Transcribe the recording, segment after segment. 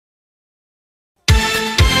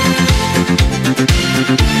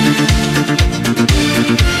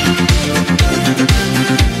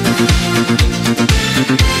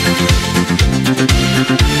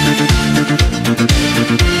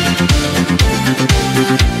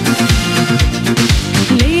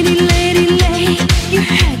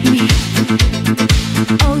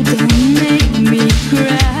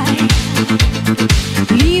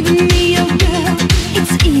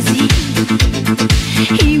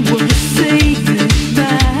He will say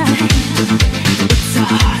goodbye. It's so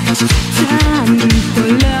hard to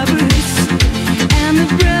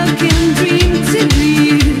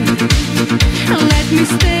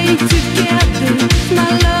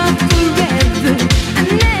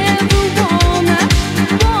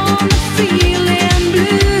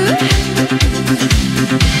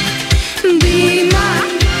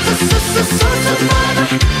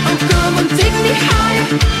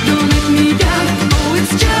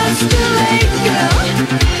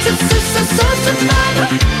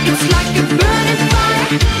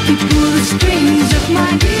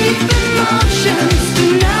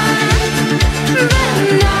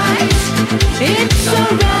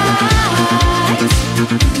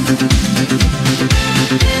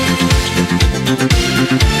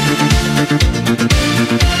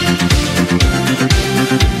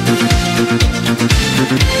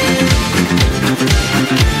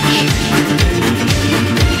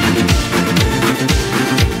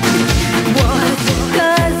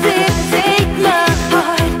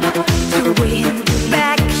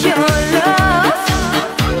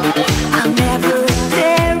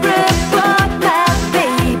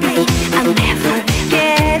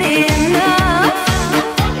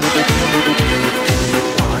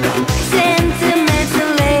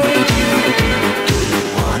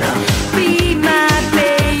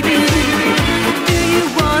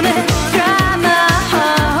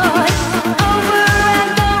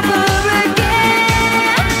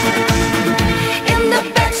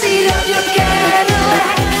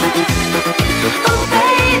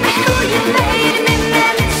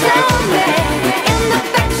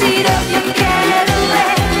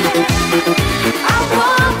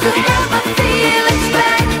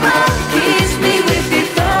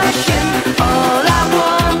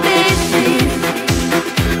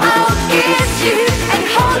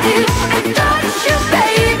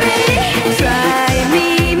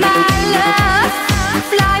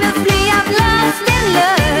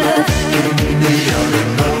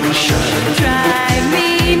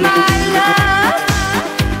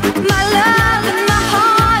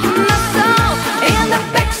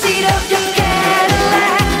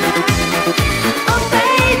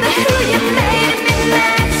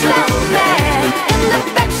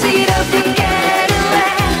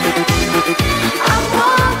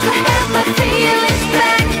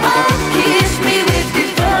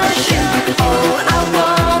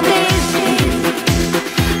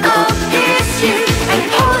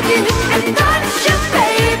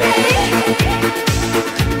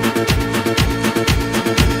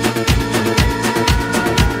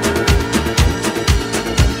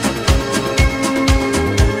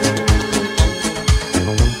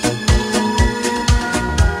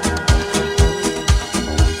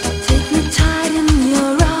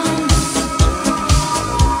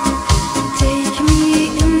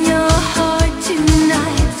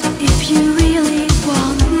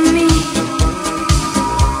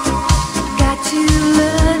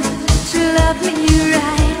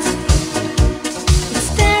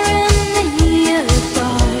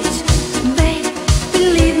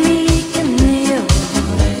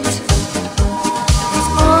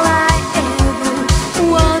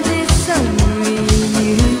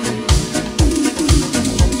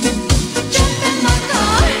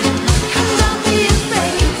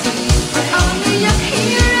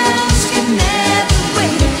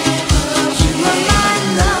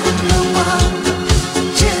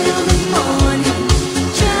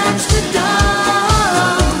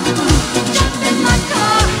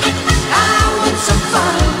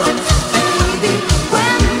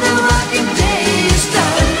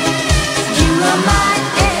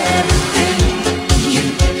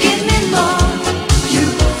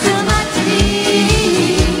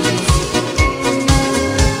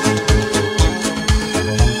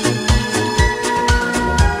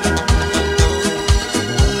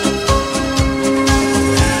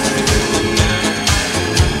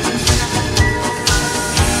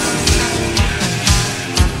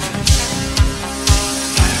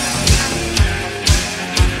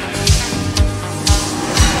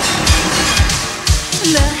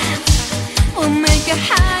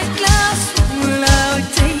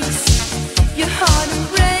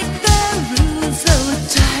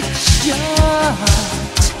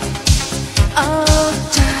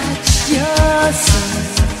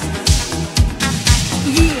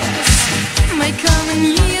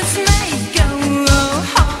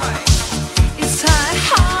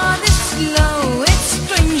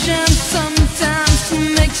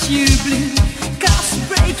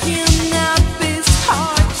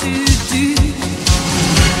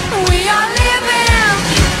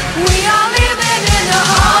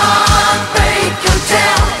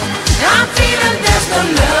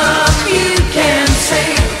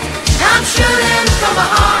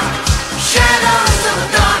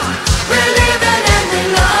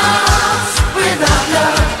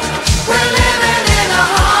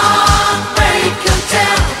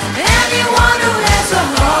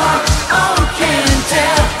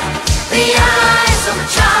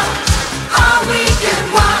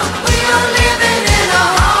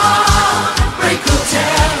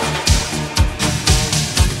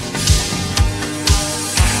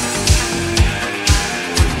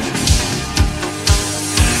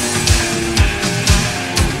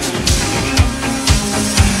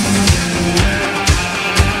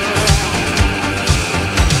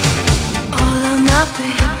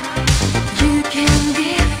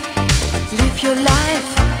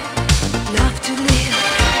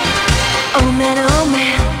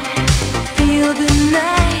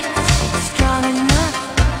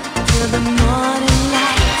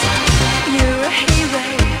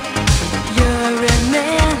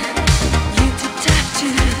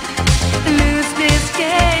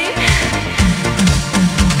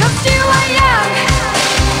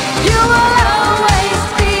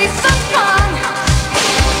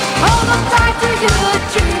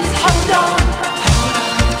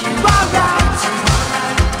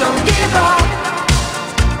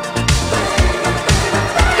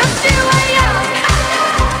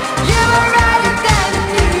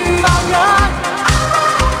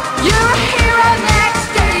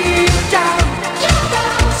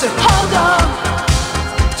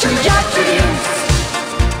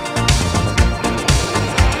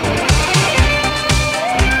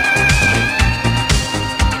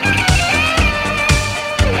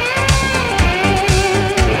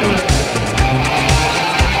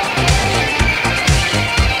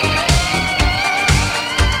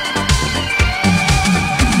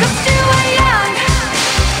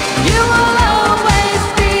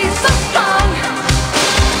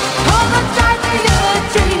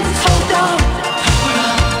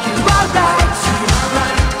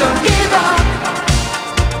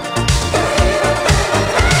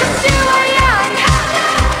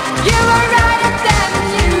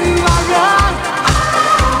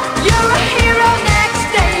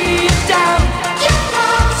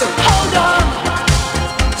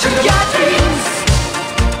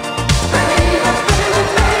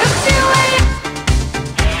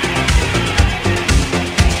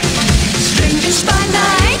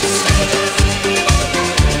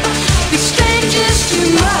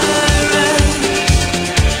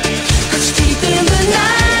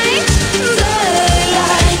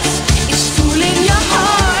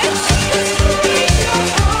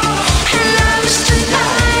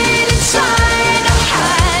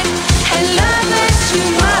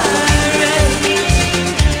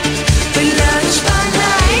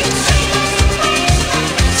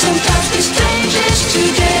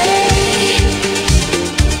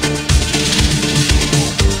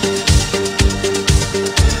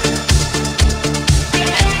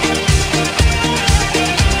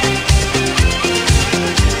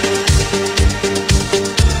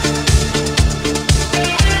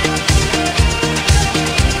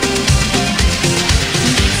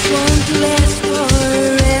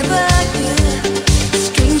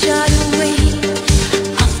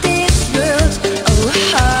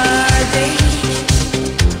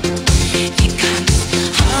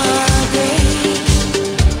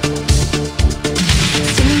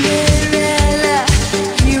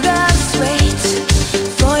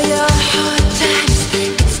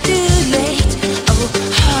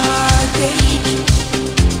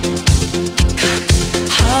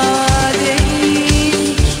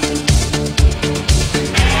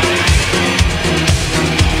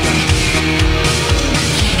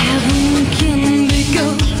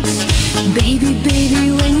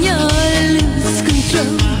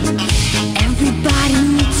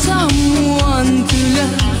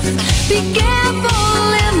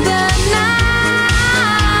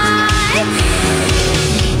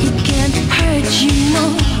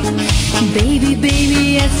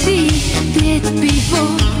it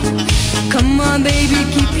before. Come on, baby,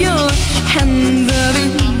 keep your hands up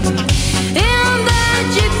in the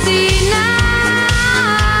gypsy nights.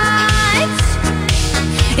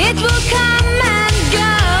 It will come and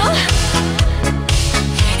go.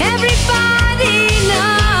 Everybody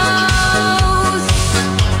knows.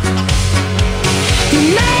 You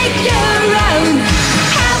make your own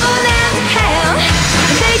heaven and hell.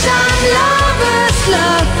 Daytime lovers,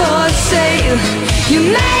 love for sale. You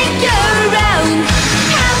make your own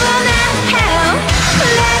heaven and hell.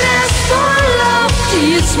 Let us follow,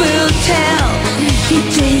 tears will tell. He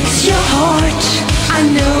takes your heart, I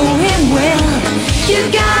know him well. You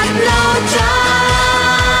got no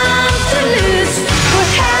time to lose for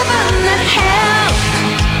heaven and hell.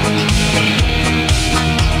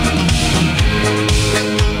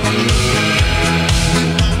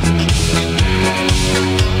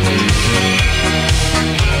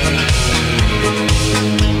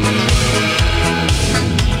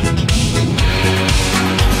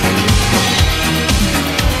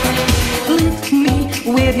 Lift me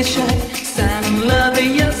with your shirt, sign love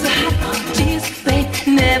your side. Tears they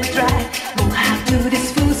never dry. Oh, how do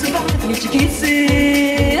these fools survive? Need your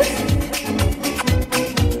kisses.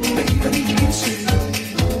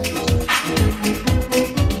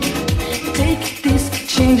 Take this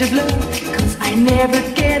change of love, 'cause I never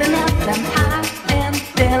get enough. I'm high and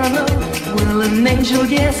then I'm low. Will an angel,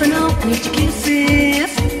 yes or no? Need your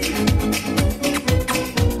kisses.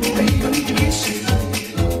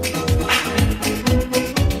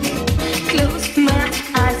 Close my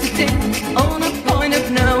eyes to ten, on a point of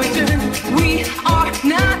no return. We are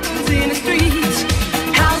knuckles in the streets,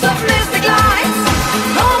 house of mystic lights.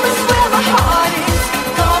 Home is where my heart is.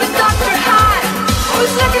 Call the Dr. Hyde,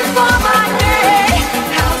 who's looking for my day.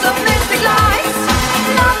 House of mystic lights,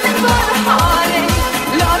 nothing but a heartache.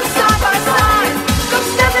 Love is side by side, come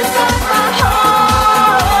step inside my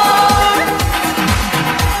heart.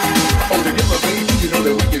 Oh, together, baby, you know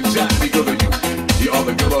that we can shine because of you. You are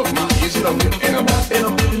the girl of mine, you see I'm in and I'm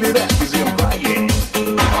feeling that, you see I'm crying.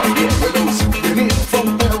 Oh yeah, we're those souvenirs from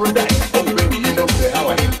paradise. Oh baby, you know that how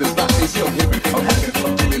I hate this life, you see I'm